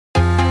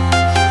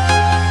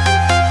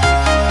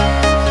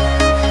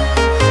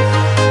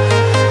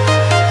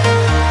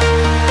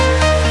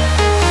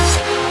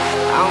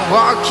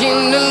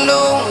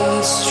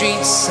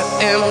so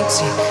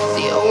empty.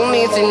 The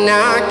only thing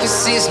I can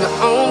see is my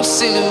own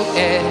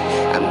silhouette.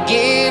 I'm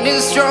getting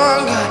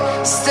stronger,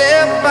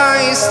 step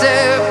by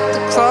step.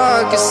 The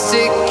clock is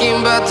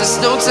ticking, but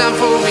there's no time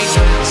for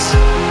regrets.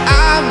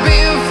 I've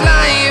been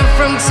flying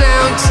from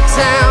town to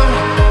town,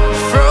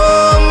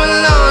 from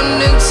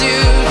London to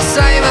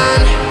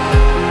Taiwan.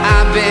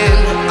 I've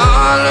been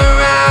all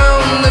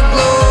around the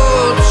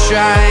globe,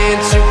 trying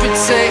to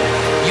protect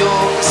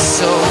your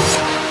soul.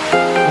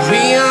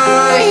 We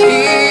are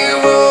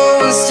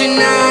heroes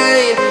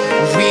tonight.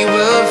 We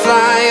will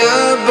fly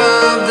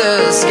above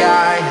the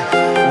sky.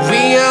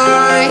 We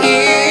are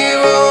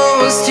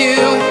heroes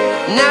tonight.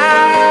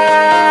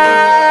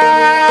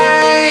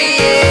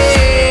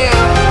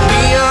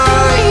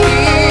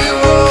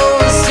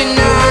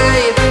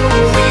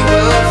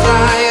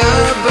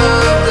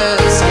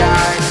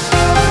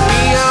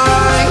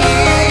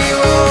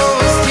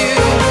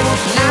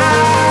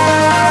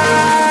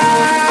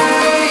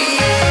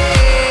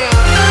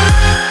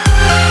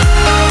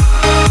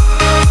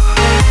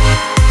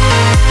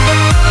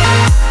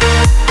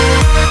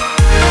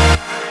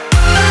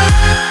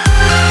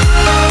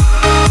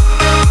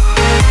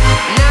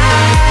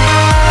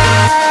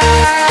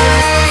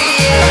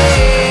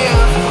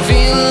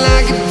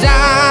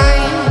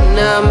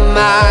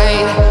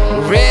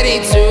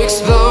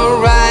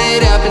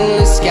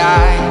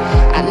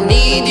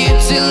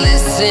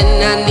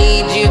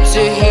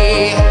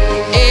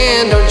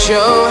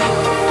 Show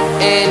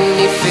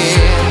any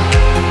fear.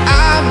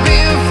 I've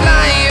been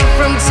flying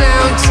from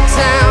town to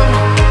town,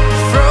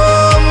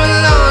 from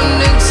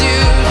London to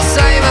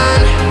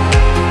Taiwan.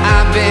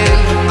 I've been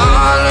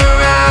all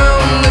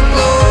around the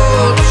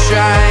globe,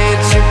 trying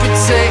to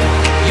protect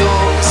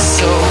your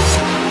soul.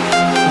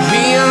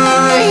 We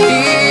are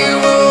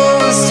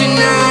heroes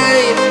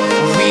tonight.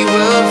 We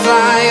will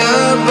fly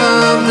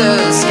above the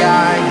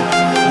sky.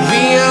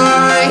 We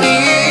are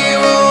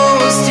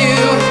heroes tonight.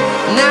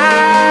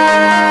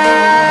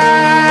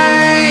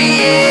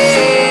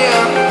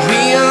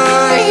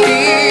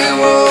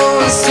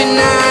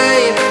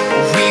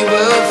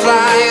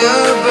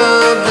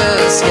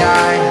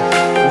 Sky.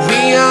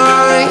 We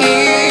are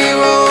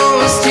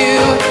heroes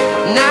tonight.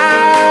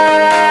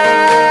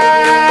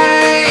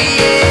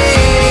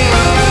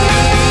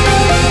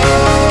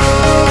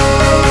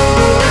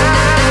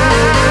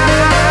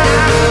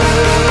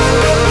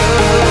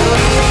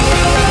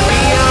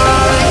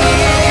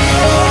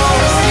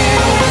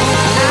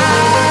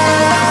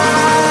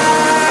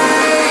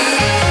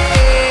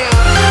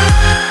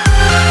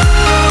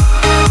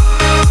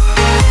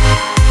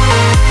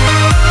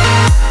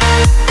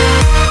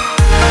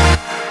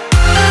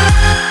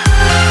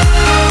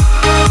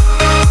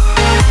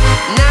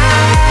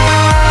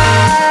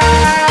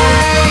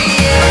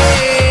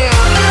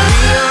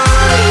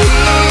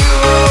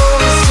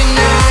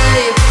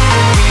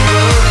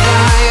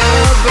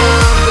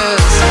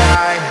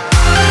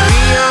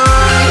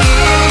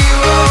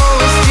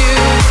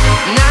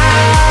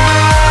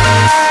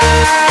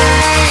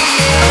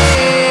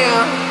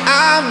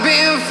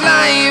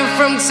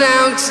 From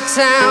town to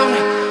town,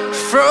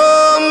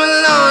 from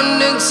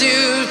London to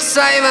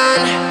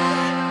Taiwan.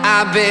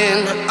 I've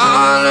been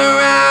all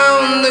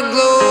around the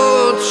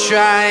globe,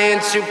 trying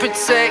to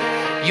protect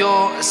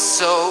your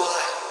soul.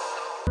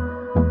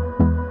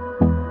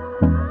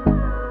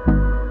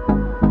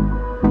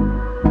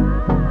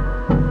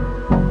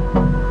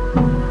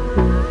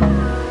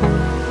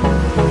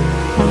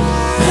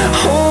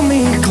 Hold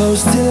me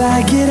close till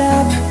I get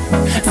up.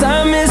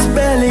 Time is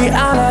barely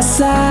on our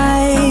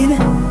side.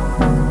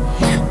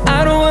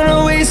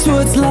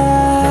 What's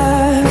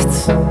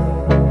left?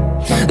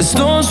 The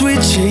storms we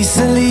chase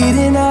are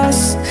leading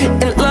us,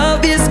 and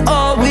love is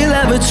all we'll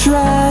ever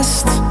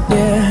trust.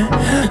 Yeah,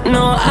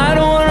 no, I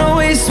don't wanna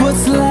waste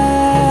what's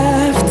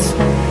left.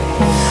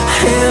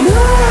 And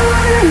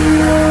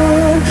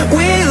on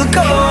we'll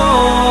go,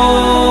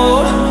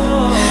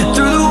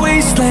 through the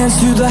wastelands,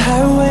 through the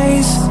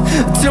highways,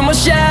 till my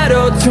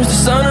shadow turns to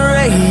sun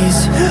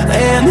rays.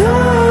 And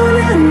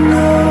on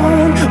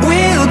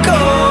we'll go,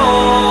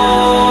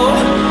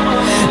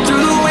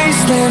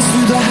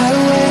 through the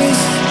highways,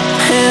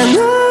 and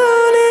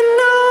on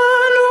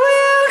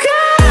we'll go.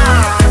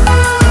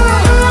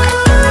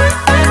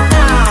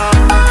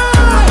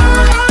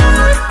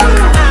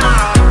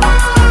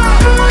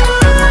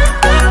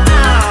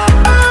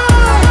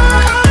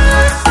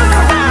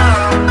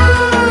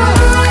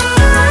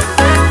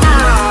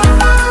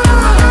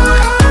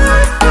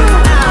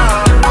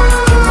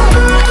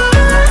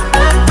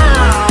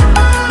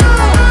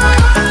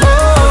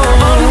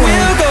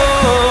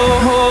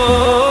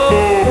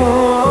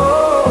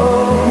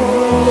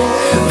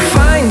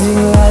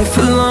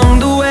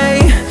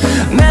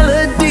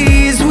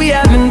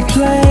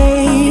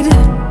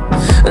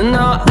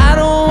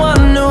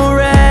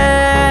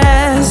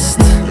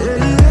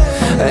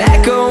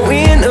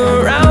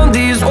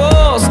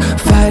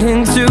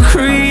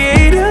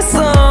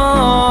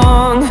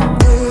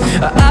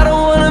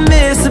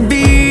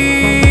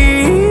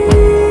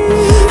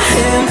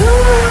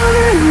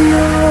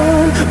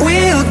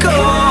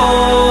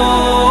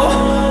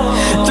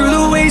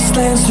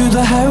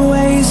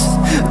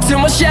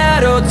 my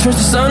shadow turns to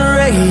sun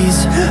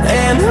rays.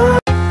 And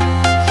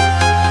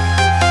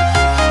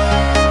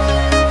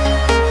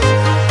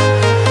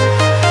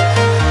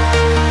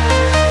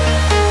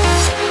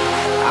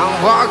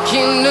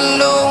walking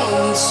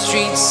alone, the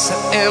streets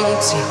are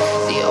empty.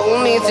 The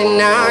only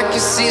thing I can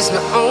see is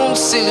my own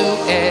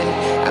silhouette.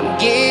 I'm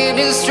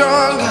getting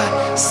stronger,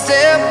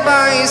 step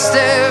by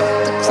step.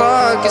 The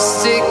clock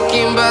is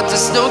ticking, but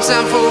there's no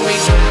time for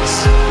regrets.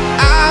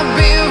 I've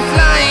been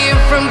flying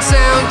from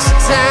town to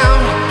town,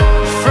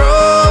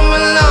 from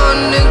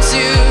London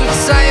to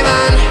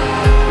Taiwan.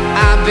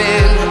 I've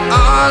been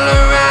all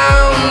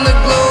around the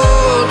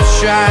globe,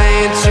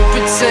 trying to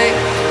protect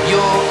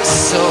your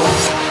soul.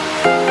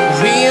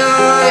 We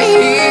are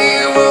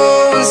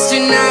heroes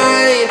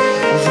tonight.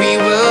 We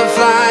will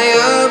fly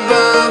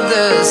above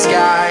the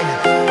sky.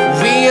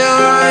 We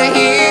are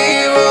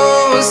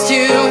heroes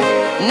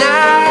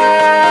tonight.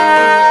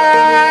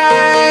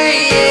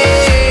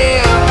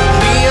 Yeah.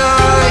 We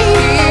are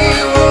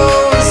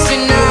heroes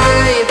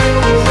tonight.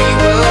 We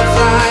will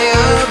fly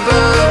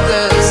above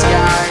the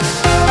sky.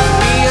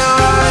 We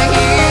are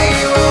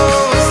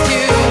heroes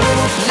tonight.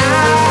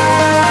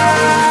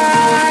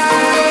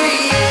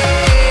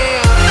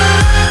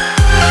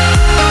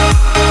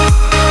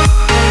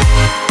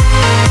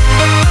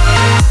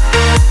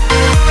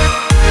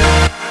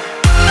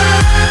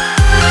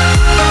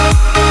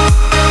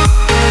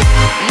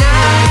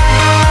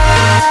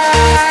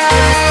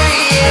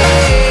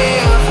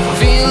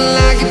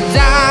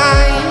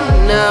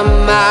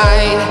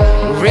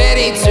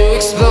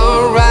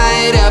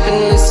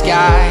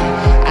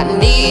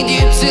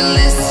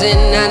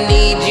 I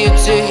need you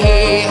to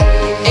hear,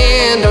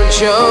 and don't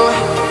show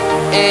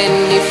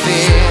any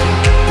fear.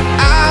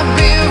 I've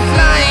been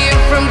flying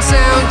from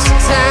town to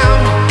town,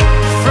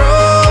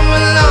 from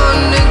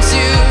London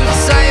to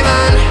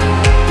Taiwan.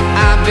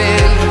 I've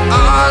been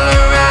all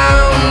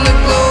around the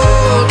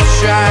globe,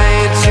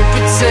 trying to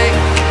protect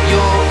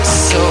your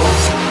soul.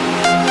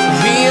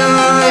 We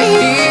are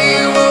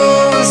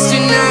heroes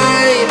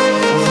tonight.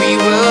 We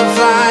will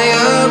fly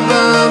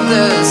above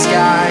the sky.